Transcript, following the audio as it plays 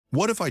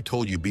What if I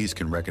told you bees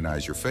can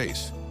recognize your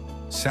face?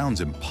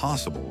 Sounds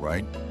impossible,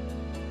 right?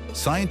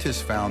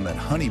 Scientists found that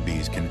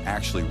honeybees can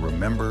actually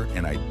remember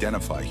and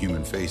identify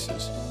human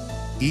faces,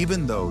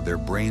 even though their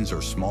brains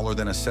are smaller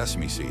than a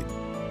sesame seed.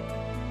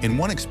 In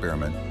one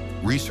experiment,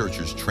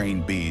 researchers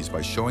trained bees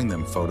by showing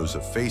them photos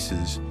of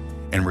faces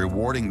and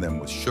rewarding them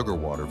with sugar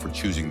water for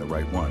choosing the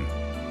right one.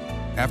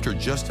 After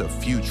just a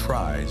few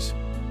tries,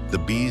 the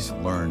bees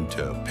learned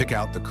to pick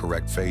out the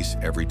correct face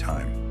every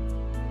time.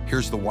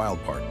 Here's the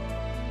wild part.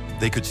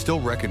 They could still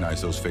recognize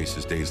those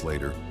faces days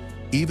later,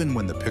 even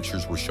when the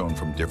pictures were shown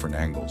from different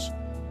angles.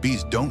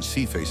 Bees don't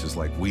see faces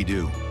like we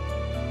do.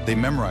 They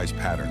memorize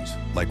patterns,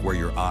 like where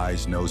your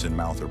eyes, nose, and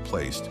mouth are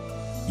placed,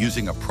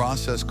 using a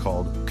process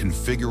called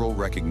configural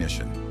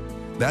recognition.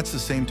 That's the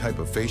same type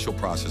of facial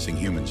processing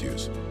humans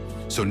use.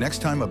 So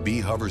next time a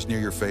bee hovers near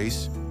your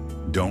face,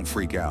 don't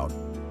freak out.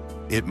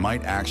 It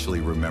might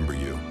actually remember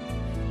you.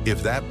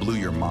 If that blew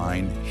your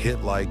mind,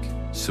 hit like,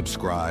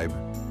 subscribe,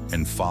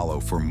 and follow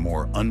for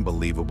more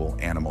unbelievable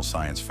animal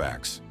science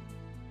facts.